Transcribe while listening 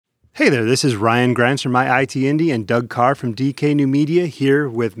Hey there, this is Ryan Grimes from My IT Indie and Doug Carr from DK New Media here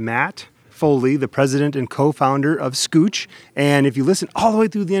with Matt Foley, the president and co-founder of ScoocH. And if you listen all the way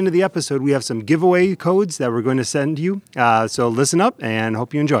through the end of the episode, we have some giveaway codes that we're going to send you. So listen up and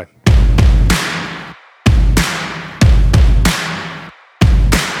hope you enjoy.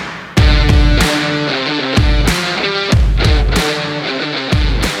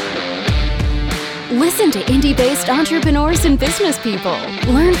 Listen to indie-based entrepreneurs and business people.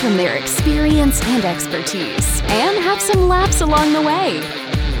 Learn from their experience and expertise, and have some laughs along the way.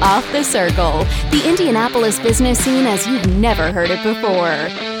 Off the Circle, the Indianapolis business scene as you've never heard it before.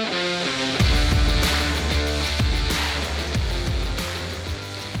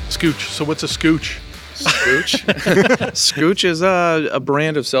 ScoocH. So what's a ScoocH? ScoocH? ScoocH is a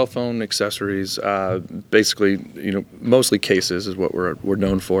brand of cell phone accessories. Basically, mostly cases is what we're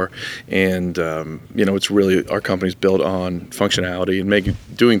known for, and it's really our company's built on functionality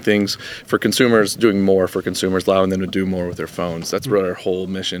and doing things for consumers, doing more for consumers, allowing them to do more with their phones. That's what our whole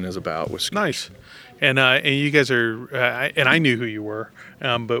mission is about with ScoocH. Nice. And you guys are, and I knew who you were,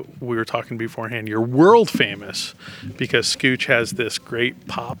 but we were talking beforehand. You're world famous because ScoocH has this great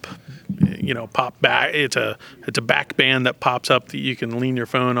pop back. It's a back band that pops up that you can lean your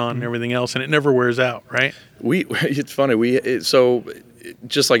phone on and everything else, and it never wears out, right? It's funny. So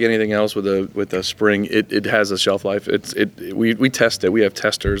just like anything else with a spring, it has a shelf life. We test it. We have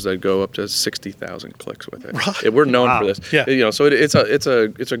testers that go up to 60,000 clicks with it. Right. We're known for this. Yeah. So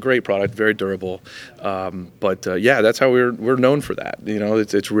it's a great product, very durable. But that's how we're known for that.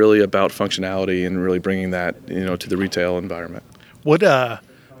 It's really about functionality and really bringing that to the retail environment.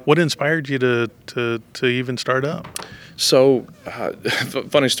 What inspired you to even start up? So,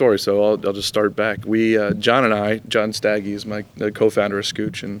 funny story. So I'll just start back. John Staggy is the co-founder of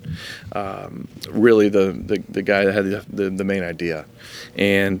ScoocH, and really the guy that had the main idea.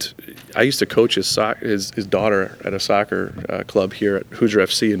 And I used to coach his daughter at a soccer club here at Hoosier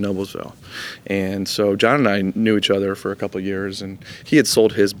FC in Noblesville. And so John and I knew each other for a couple of years, and he had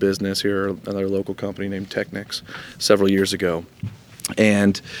sold his business here at another local company named Technics several years ago.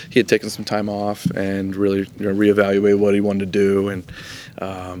 And he had taken some time off and really reevaluated what he wanted to do. And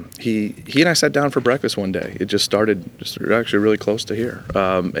he and I sat down for breakfast one day. It just started actually really close to here.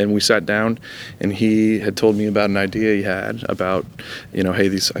 And we sat down, and he had told me about an idea he had about, hey,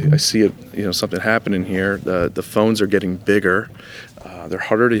 I see something happening here. The phones are getting bigger. They're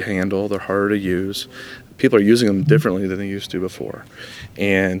harder to handle. They're harder to use. People are using them differently than they used to before.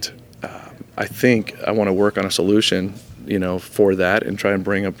 And I think I want to work on a solution for that and try and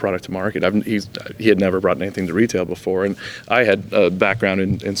bring a product to market. He had never brought anything to retail before, and I had a background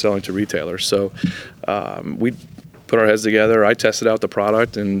in selling to retailers. So we put our heads together. I tested out the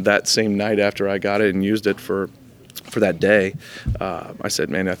product, and that same night after I got it and used it for that day, I said,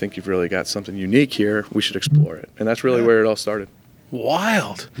 man, I think you've really got something unique here. We should explore it. And that's really where it all started.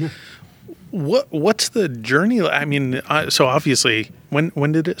 Wild. What's the journey? I mean, so obviously,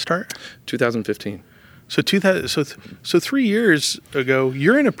 when did it start? 2015. So 3 years ago,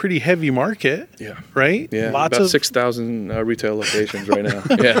 you're in a pretty heavy market, right? Yeah, about 6,000 retail locations right now.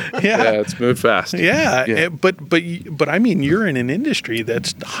 Yeah, it's moved fast. Yeah. But I mean, you're in an industry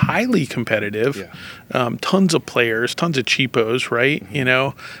that's highly competitive. Yeah. Tons of players, tons of cheapos, right?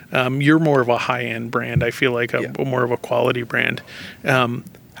 Mm-hmm. You're more of a high-end brand. I feel like more of a quality brand. How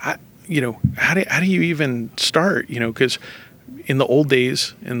do you even start? Because in the old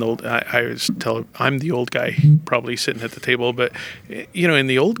days, I always tell I'm the old guy probably sitting at the table, but in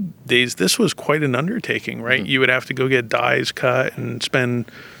the old days, this was quite an undertaking, right? Mm-hmm. You would have to go get dies cut and spend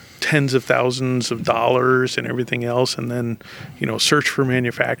tens of thousands of dollars and everything else, and then search for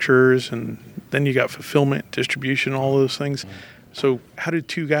manufacturers, and then you got fulfillment, distribution, all those things. Mm-hmm. So how did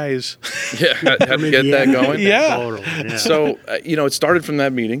two guys how to get that going? Yeah. So, it started from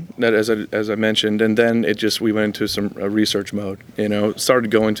that meeting, that as I mentioned, and then we went into some research mode,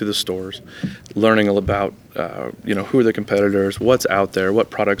 started going to the stores, learning all about, who are the competitors, what's out there, what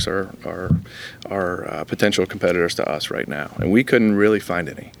products are potential competitors to us right now. And we couldn't really find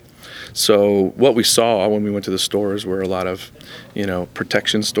any. So what we saw when we went to the stores were a lot of,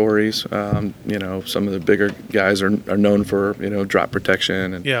 protection stories. Some of the bigger guys are known for, drop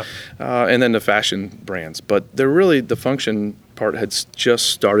protection and then the fashion brands. But the function part had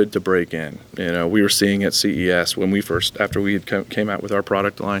just started to break in. We were seeing at CES after we had came out with our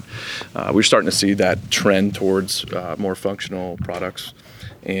product line, we were starting to see that trend towards more functional products.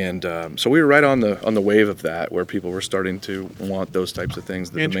 And so we were right on the wave of that, where people were starting to want those types of things.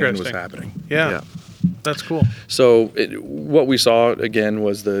 The demand was happening. Yeah. That's cool. So what we saw, again,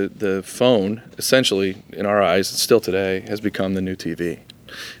 was the phone, essentially, in our eyes, still today, has become the new TV.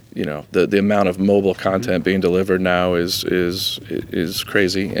 the amount of mobile content being delivered now is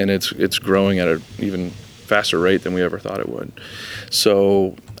crazy, and it's growing at an even faster rate than we ever thought it would.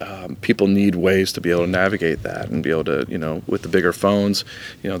 So people need ways to be able to navigate that and be able to, with the bigger phones,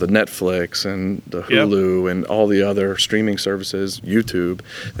 the Netflix and the Hulu and all the other streaming services, YouTube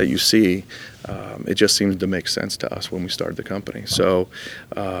that you see, it just seemed to make sense to us when we started the company. So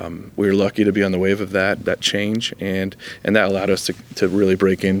we were lucky to be on the wave of that change, and that allowed us to really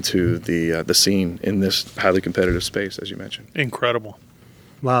break into the scene in this highly competitive space, as you mentioned. Incredible.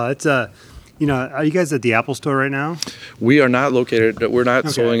 Wow, it's are you guys at the Apple Store right now? We are not located. We're not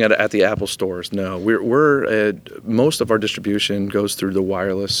selling at the Apple stores. No, we're most of our distribution goes through the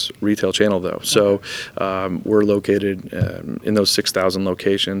wireless retail channel, though. So we're located in those 6,000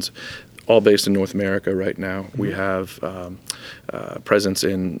 locations, all based in North America right now. We have presence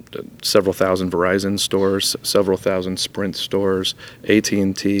in several thousand Verizon stores, several thousand Sprint stores,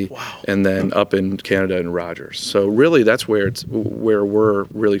 AT&T, and then up in Canada and Rogers. So really, that's where we're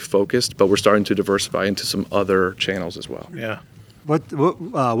really focused. But we're starting to diversify into some other channels as well. Yeah.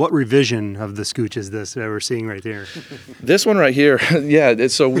 What revision of the ScoocH is this that we're seeing right there? This one right here, yeah.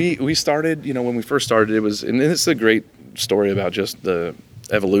 So we started, when we first started, and it's a great story about just the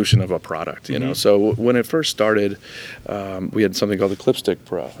evolution of a product, So when it first started, we had something called the Clipstick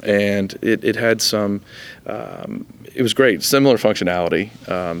Pro, and it had some. It was great, similar functionality,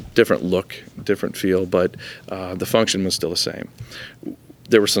 different look, different feel, but the function was still the same.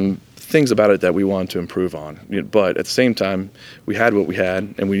 There were some things about it that we wanted to improve on, but at the same time, we had what we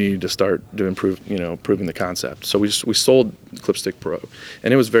had, and we needed to start to improving the concept. So we sold Clipstick Pro,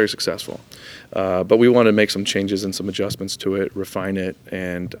 and it was very successful. But we wanted to make some changes and some adjustments to it, refine it,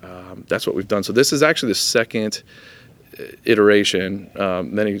 and that's what we've done. So this is actually the second iteration,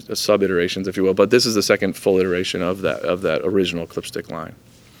 many sub-iterations, if you will, but this is the second full iteration of that original Clipstick line.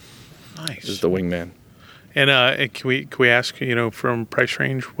 Nice. This is the Wingman. And can we ask, from price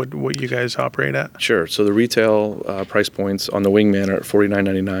range, what you guys operate at? Sure. So the retail price points on the Wingman are at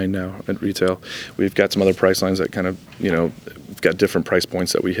 $49.99 now at retail. We've got some other price lines that kind of, we've got different price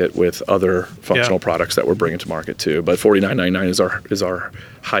points that we hit with other functional products that we're bringing to market too. But $49.99 is our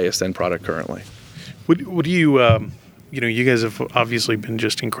highest end product currently. What do you, you guys have obviously been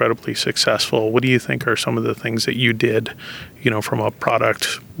just incredibly successful. What do you think are some of the things that you did, from a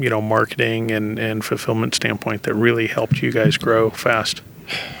product, marketing and fulfillment standpoint that really helped you guys grow fast?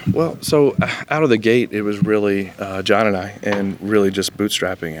 Well, so out of the gate, it was really John and I, and really just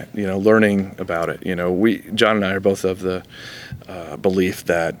bootstrapping it, learning about it. John and I are both of the belief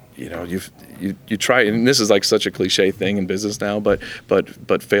that, you try, and this is like such a cliche thing in business now, but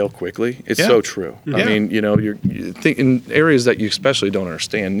fail quickly. It's so true. Yeah. I mean, you think in areas that you especially don't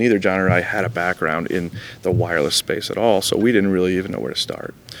understand. Neither John or I had a background in the wireless space at all, so we didn't really even know where to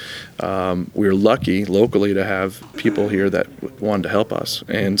start. We were lucky locally to have people here that wanted to help us,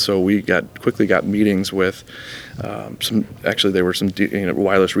 and so we quickly got meetings with there were some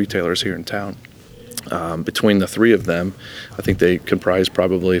wireless retailers here in town. Between the three of them, I think they comprised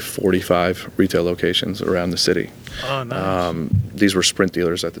probably 45 retail locations around the city. Oh, nice. These were Sprint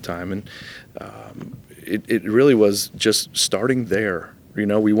dealers at the time, and it really was just starting there.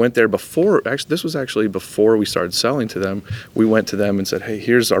 We went there before. Actually, this was actually before we started selling to them. We went to them and said, "Hey,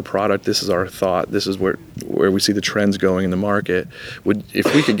 here's our product. This is our thought. This is where we see the trends going in the market.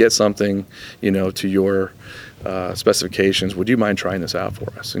 If we could get something, to your specifications, would you mind trying this out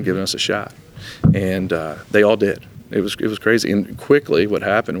for us and giving us a shot?" And they all did. It was crazy. And quickly, what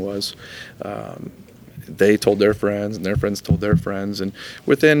happened was they told their friends, and their friends told their friends, and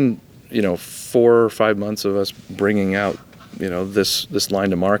within 4 or 5 months of us bringing out this line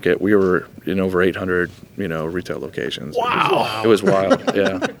to market, we were in over 800 retail locations. Wow. It was wild.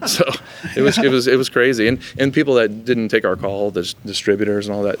 Yeah. So it was crazy, and people that didn't take our call, the distributors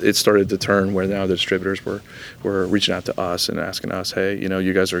and all that, it started to turn where now the distributors were reaching out to us and asking us, "Hey,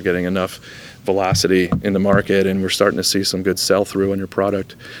 you guys are getting enough velocity in the market, and we're starting to see some good sell through on your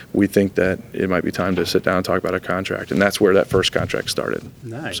product. We think that it might be time to sit down and talk about a contract." And that's where that first contract started.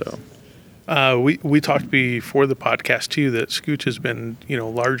 Nice. So. We talked before the podcast too that ScoocH has been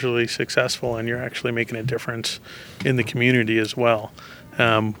largely successful, and you're actually making a difference in the community as well.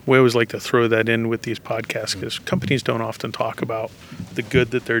 We always like to throw that in with these podcasts because companies don't often talk about the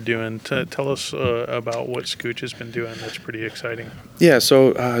good that they're doing. Tell us about what ScoocH has been doing. That's pretty exciting. Yeah.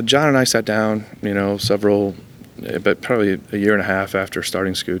 So John and I sat down, but probably a year and a half after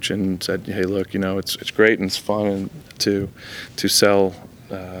starting ScoocH, and said, "Hey, look, it's great and it's fun to sell."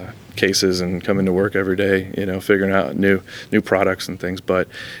 Cases and coming to work every day, figuring out new products and things. But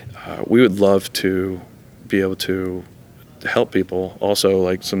we would love to be able to help people. Also,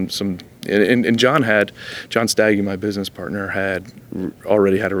 like some and John Staggy, my business partner,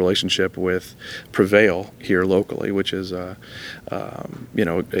 already had a relationship with Prevail here locally, which is a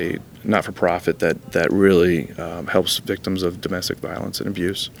not-for-profit that really helps victims of domestic violence and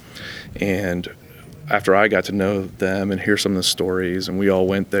abuse. And after I got to know them and hear some of the stories, and we all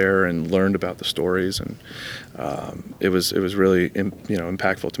went there and learned about the stories, and it was really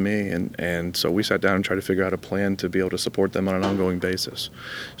impactful to me, and so we sat down and tried to figure out a plan to be able to support them on an ongoing basis.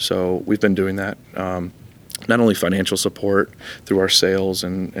 So we've been doing that. Not only financial support through our sales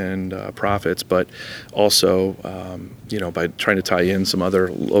and profits, but also by trying to tie in some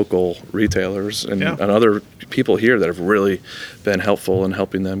other local retailers and other people here that have really been helpful in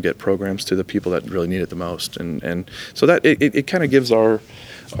helping them get programs to the people that really need it the most. And so that it kind of gives our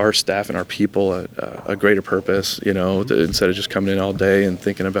staff and our people a greater purpose, instead of just coming in all day and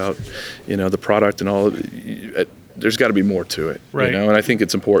thinking about, the product and all. There's got to be more to it, right. And I think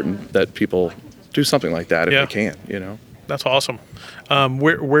it's important that people do something like that if they can, That's awesome.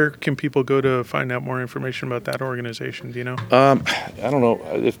 Where can people go to find out more information about that organization? Do you know? I don't know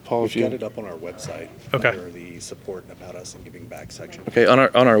if Paul. We've got it up on our website. Okay. Under the support and about us and giving back section. Okay, on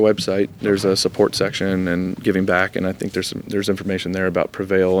our website there's a support section and giving back, and I think there's information there about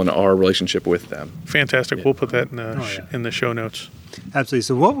Prevail and our relationship with them. Fantastic. Yeah. We'll put that in the show notes. Absolutely.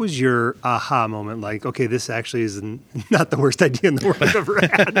 So what was your aha moment like? Okay, this actually is not the worst idea in the world I've ever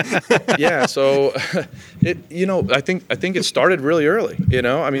had. Yeah. So, I think it started really early.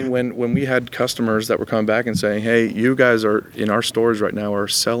 I mean, when we had customers that were coming back and saying, "Hey, you guys are in our stores right now are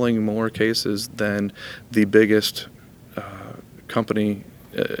selling more cases than the biggest company."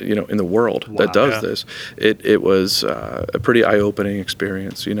 In the world that does this, it was a pretty eye-opening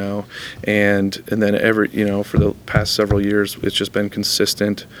experience, and then for the past several years, it's just been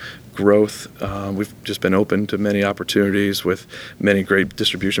consistent growth. We've just been open to many opportunities with many great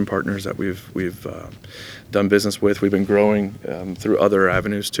distribution partners that we've done business with. We've been growing through other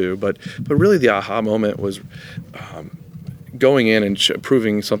avenues too, but really the aha moment was going in and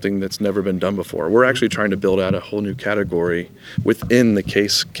proving something that's never been done before. We're actually trying to build out a whole new category within the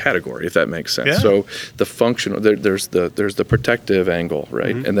case category, if that makes sense. Yeah. So the functional, there's the protective angle,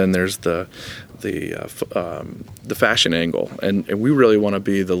 right, and then there's the fashion angle, and we really want to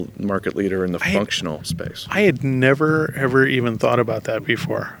be the market leader in the functional space. I had never ever even thought about that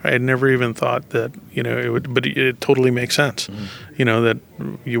before. I had never even thought that it would, but it totally makes sense. That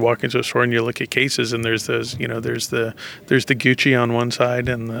you walk into a store and you look at cases, and there's those, there's the Gucci on one side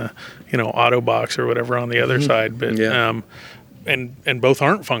and the Auto Box or whatever on the other side, but and both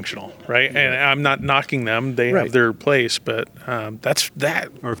aren't functional, right? And I'm not knocking them; they have their place, but that's that.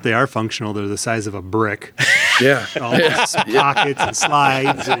 Or if they are functional, they're the size of a brick. Yeah, all pockets and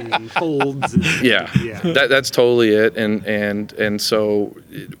slides and folds. And, that's totally it, and so.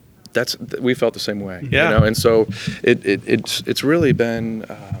 We felt the same way, and so it's really been,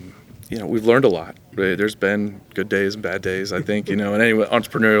 we've learned a lot. Right? There's been good days and bad days, I think, in any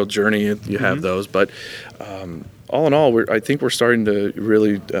entrepreneurial journey you have those, but all in all, I think we're starting to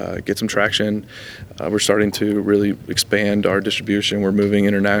really get some traction. We're starting to really expand our distribution. We're moving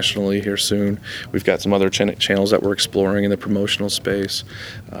internationally here soon. We've got some other channels that we're exploring in the promotional space,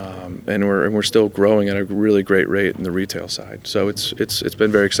 and we're still growing at a really great rate in the retail side. So it's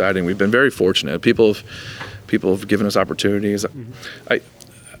been very exciting. We've been very fortunate. People have given us opportunities.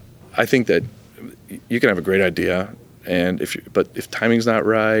 I think that you can have a great idea, and but if timing's not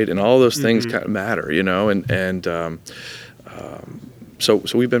right, and all those things kind of matter, So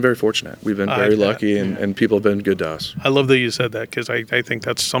we've been very fortunate. We've been very lucky, and people have been good to us. I love that you said that, because I think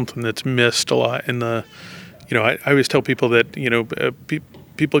that's something that's missed a lot in the, I always tell people that,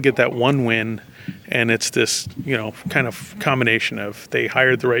 people get that one win, and it's this, kind of combination of they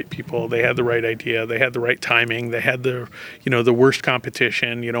hired the right people, they had the right idea, they had the right timing, they had the, the worst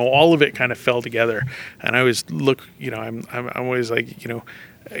competition, all of it kind of fell together. And I always look, I'm always like,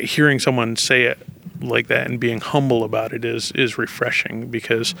 hearing someone say it like that and being humble about it is refreshing,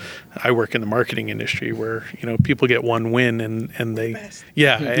 because I work in the marketing industry where, people get one win and they,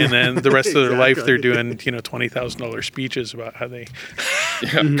 and then the rest of their life they're doing, $20,000 speeches about how they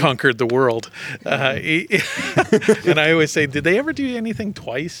conquered the world. And I always say, did they ever do anything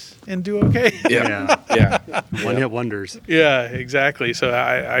twice and do okay? One hit wonders. Yeah, exactly. So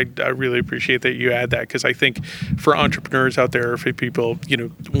I really appreciate that you add that, because I think for entrepreneurs out there, for people,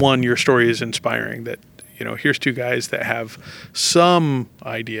 one, your story is inspiring, that here's two guys that have some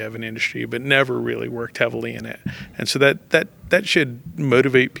idea of an industry, but never really worked heavily in it. And so that should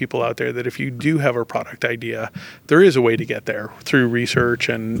motivate people out there that if you do have a product idea, there is a way to get there through research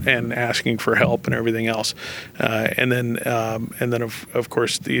and asking for help and everything else. And then of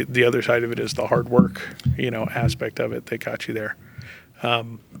course the other side of it is the hard work, aspect of it that got you there.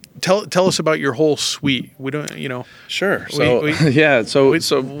 Tell us about your whole suite. We don't, Sure. So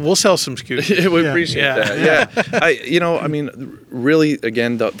we'll sell some ScoocH. We appreciate that. Yeah. Really,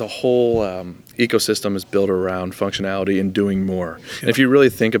 again, the whole ecosystem is built around functionality and doing more. And if you really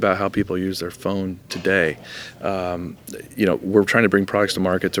think about how people use their phone today, we're trying to bring products to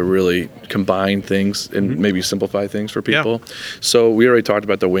market to really combine things and maybe simplify things for people. Yeah. So we already talked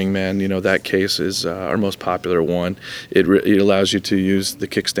about the Wingman. That case is our most popular one. It allows you to use the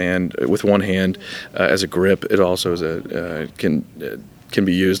kickstand with one hand as a grip. It also is can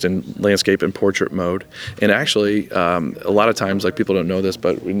be used in landscape and portrait mode. And actually, a lot of times, people don't know this,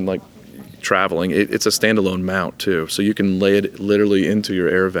 but in traveling, it's a standalone mount too. So you can lay it literally into your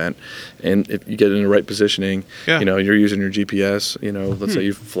air vent, and if you get it in the right positioning, you're using your GPS. Let's say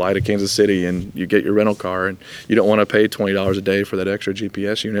you fly to Kansas City and you get your rental car, and you don't want to pay $20 a day for that extra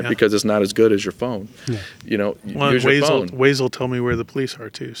GPS unit because it's not as good as your phone. Yeah. Use your phone. Waze will tell me where the police are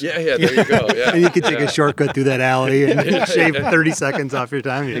too. So. Yeah, there you go. Yeah. And you can take a shortcut through that alley and shave 30 seconds off your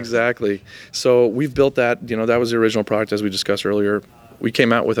time. Exactly. So we've built that. That was the original product, as we discussed earlier. We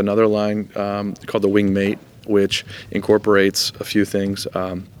came out with another line called the Wingmate, which incorporates a few things.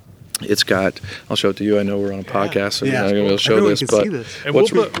 It's got, I'll show it to you. I know we're on a podcast, so I'm not going to be able to show this. But and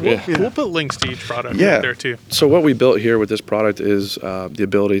we'll put links to each product right there too. So what we built here with this product is the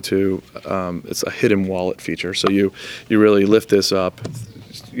ability to, it's a hidden wallet feature. So you really lift this up.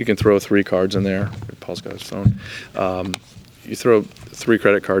 You can throw 3 cards in there. Paul's got his phone. You throw 3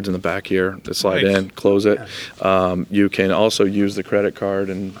 credit cards in the back here that slide in, close it. You can also use the credit card,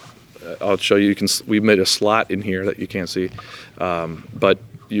 and I'll show you. We made a slot in here that you can't see, but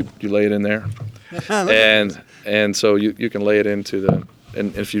you lay it in there, and so you can lay it into the.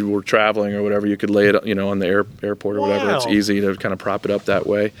 And if you were traveling or whatever, you could lay it, on the airport or whatever. It's easy to kind of prop it up that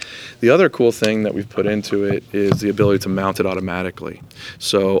way. The other cool thing that we've put into it is the ability to mount it automatically.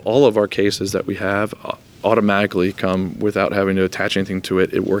 So all of our cases that we have automatically come without having to attach anything to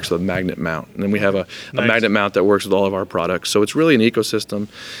it. It works with a magnet mount. And then we have a magnet mount that works with all of our products. So it's really an ecosystem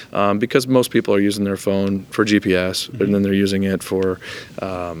because most people are using their phone for GPS, and then they're using it for,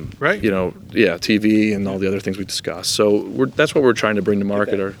 TV and all the other things we discussed. So that's what we're trying to bring to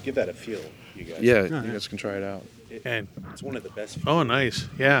market. Give that a feel, you guys. Yeah, you guys can try it out. It's one of the best. Oh, nice.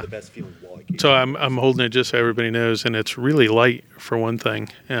 Yeah. One of the best feeling wallet cases. So I'm holding it just so everybody knows, and it's really light for one thing.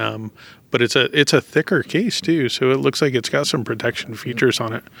 But it's a thicker case too, so it looks like it's got some protection features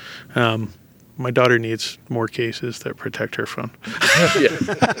on it. My daughter needs more cases that protect her phone.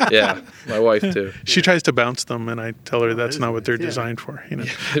 Yeah, my wife too. She tries to bounce them, and I tell her that's not what they're designed for.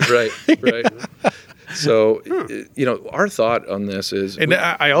 Right. So, our thought on this is... And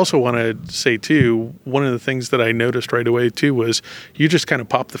I also want to say, too, one of the things that I noticed right away, too, was you just kind of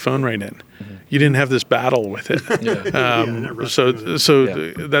popped the phone right in. Mm-hmm. You didn't have this battle with it. So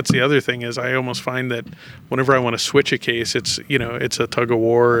that's the other thing is I almost find that whenever I want to switch a case, it's a tug of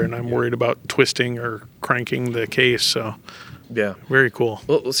war, and I'm worried about twisting or cranking the case, so... Yeah. Very cool.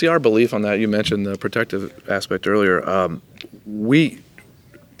 Well, see, our belief on that, you mentioned the protective aspect earlier.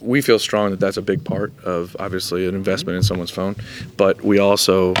 We feel strong that that's a big part of, obviously, an investment in someone's phone. But we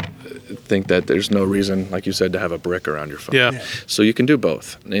also think that there's no reason, like you said, to have a brick around your phone. Yeah. So you can do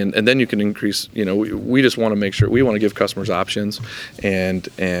both. And then you can increase, we just want to make sure, we want to give customers options and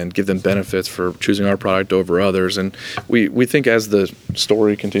give them benefits for choosing our product over others. And we think as the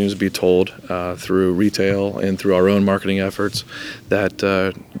story continues to be told through retail and through our own marketing efforts,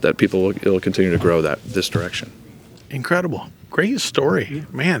 that people will continue to grow this direction. Incredible. Great story,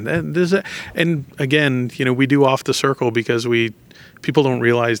 man. And again, we do off the circle because people don't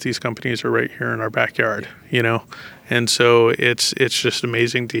realize these companies are right here in our backyard, and so it's just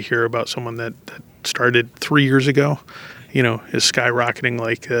amazing to hear about someone that started 3 years ago, is skyrocketing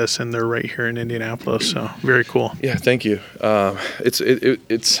like this, and they're right here in Indianapolis. So very cool. Yeah, thank you. I'd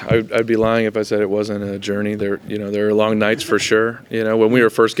be lying if I said it wasn't a journey. There are long nights for sure. When we were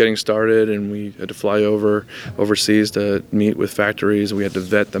first getting started, and we had to fly overseas to meet with factories, we had to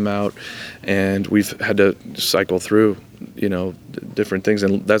vet them out, and we've had to cycle through different things,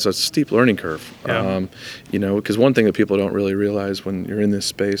 and that's a steep learning curve. Yeah. Because one thing that people don't really realize when you're in this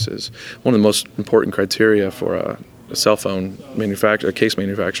space is one of the most important criteria for a cell phone manufacturer, a case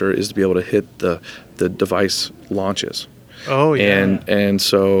manufacturer, is to be able to hit the device launches. Oh, yeah. And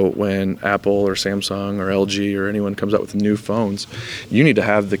so when Apple or Samsung or LG or anyone comes out with new phones, you need to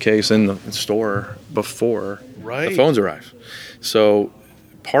have the case in the store before the phones arrive. So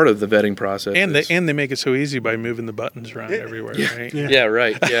part of the vetting process and they make it so easy by moving the buttons around everywhere, right? Yeah,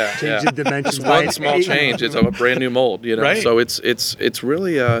 right. Yeah, Change the dimensions. Just one small change, it's a brand new mold, you know. Right. So it's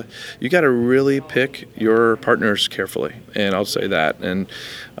really you got to really pick your partners carefully, and I'll say that. And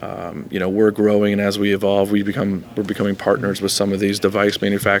we're growing, and as we evolve, we're becoming partners with some of these device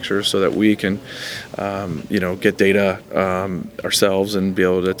manufacturers so that we can get data ourselves and be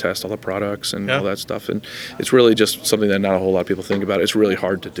able to test all the products and all that stuff. And it's really just something that not a whole lot of people think about. It's really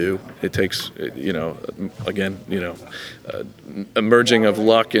hard to do. It takes a merging of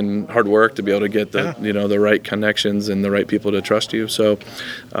luck and hard work to be able to get the right connections and the right people to trust you. So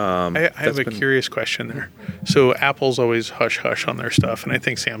I have a curious question there. So Apple's always hush hush on their stuff, and I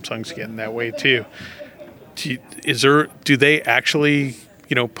think Samsung's getting that way too. Do they actually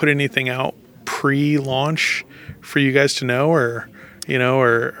put anything out pre-launch for you guys to know, or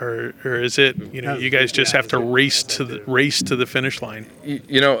is it you guys just have to race to the finish line?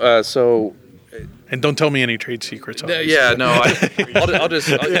 So. And don't tell me any trade secrets. Obviously. Yeah, no. I'll just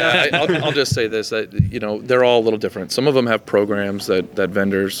say this: that they're all a little different. Some of them have programs that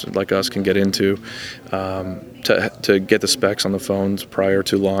vendors like us can get into to get the specs on the phones prior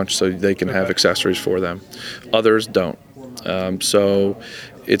to launch, so they can have accessories for them. Others don't. So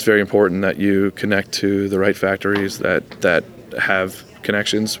it's very important that you connect to the right factories that have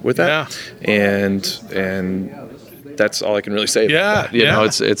connections with that, and that's all I can really say about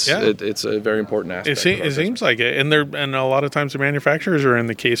that. It's a very important aspect. It seems like it, and a lot of times the manufacturers are in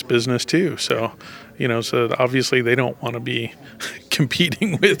the case business too. So, so obviously they don't want to be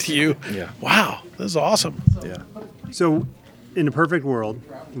competing with you. Yeah. Wow, this is awesome. Yeah. So, in a perfect world,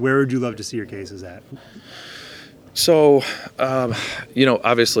 where would you love to see your cases at? So,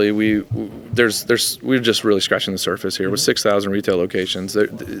 obviously we're just really scratching the surface here with 6,000 retail locations.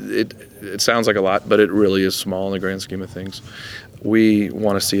 It sounds like a lot, but it really is small in the grand scheme of things. We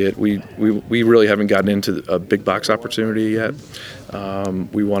want to see it. We really haven't gotten into a big box opportunity yet.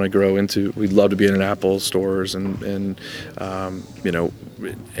 We want to grow into. We'd love to be in an Apple stores and then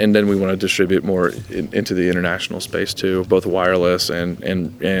we want to distribute more into the international space too, both wireless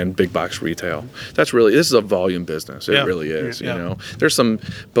and big box retail. This is a volume business. It really is. Yeah. There's some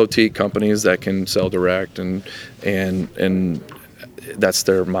boutique companies that can sell direct and that's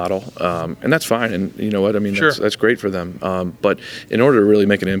their model, and that's fine. And you know what I mean? Sure. That's great for them. But in order to really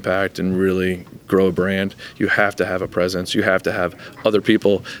make an impact and really grow a brand, you have to have a presence. You have to have other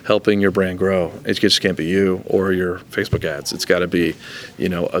people helping your brand grow. It just can't be you or your Facebook ads. It's got to be,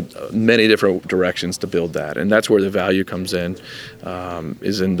 many different directions to build that. And that's where the value comes in,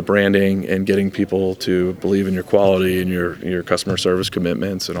 is in the branding and getting people to believe in your quality and your customer service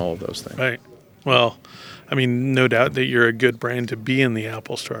commitments and all of those things. Right. Well, I mean, no doubt that you're a good brand to be in the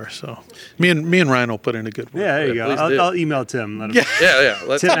Apple Store. So me and Ryan will put in a good word. Yeah, there you go. I'll email Tim. Let him know.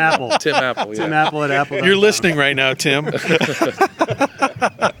 Yeah. Tim Apple. Tim Apple. Tim Apple at Apple. You're listening right now, Tim.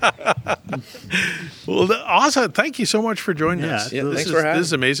 Well, awesome. Thank you so much for joining us. Yeah, thanks for having me. This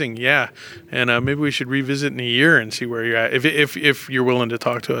is amazing. Yeah. And maybe we should revisit in a year and see where you're at. If you're willing to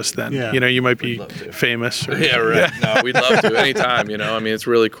talk to us then. Yeah. You might be famous. Yeah, right. No, we'd love to anytime. I mean, it's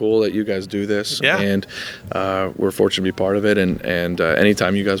really cool that you guys do this. Yeah. And we're fortunate to be part of it. And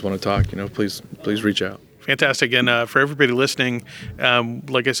anytime you guys want to talk, please reach out. Fantastic. And for everybody listening,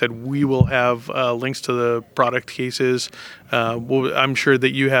 like I said, we will have links to the product cases. I'm sure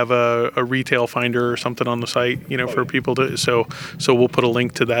that you have a retail finder or something on the site, for people to. So we'll put a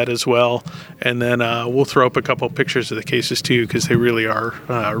link to that as well. And then we'll throw up a couple of pictures of the cases too, because they really are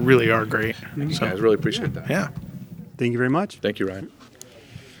great. You guys really appreciate that. Yeah. Thank you very much. Thank you, Ryan.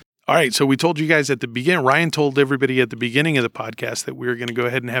 All right, so we told you guys at the beginning, Ryan told everybody at the beginning of the podcast that we were going to go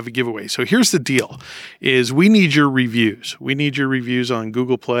ahead and have a giveaway. So here's the deal, is we need your reviews. We need your reviews on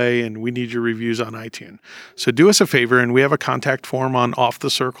Google Play, and we need your reviews on iTunes. So do us a favor, and we have a contact form on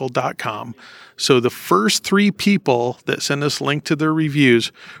offthecircle.com. So the first 3 people that send us a link to their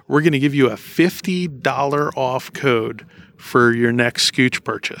reviews, we're going to give you a $50 off code for your next ScoocH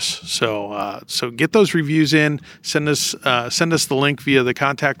purchase. So get those reviews in, send us the link via the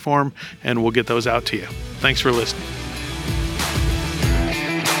contact form, and we'll get those out to you. Thanks for listening.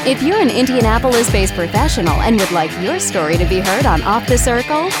 If you're an Indianapolis-based professional and would like your story to be heard on Off the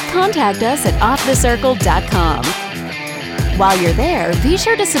Circle, contact us at offthecircle.com. While you're there, be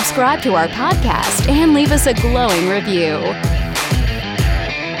sure to subscribe to our podcast and leave us a glowing review.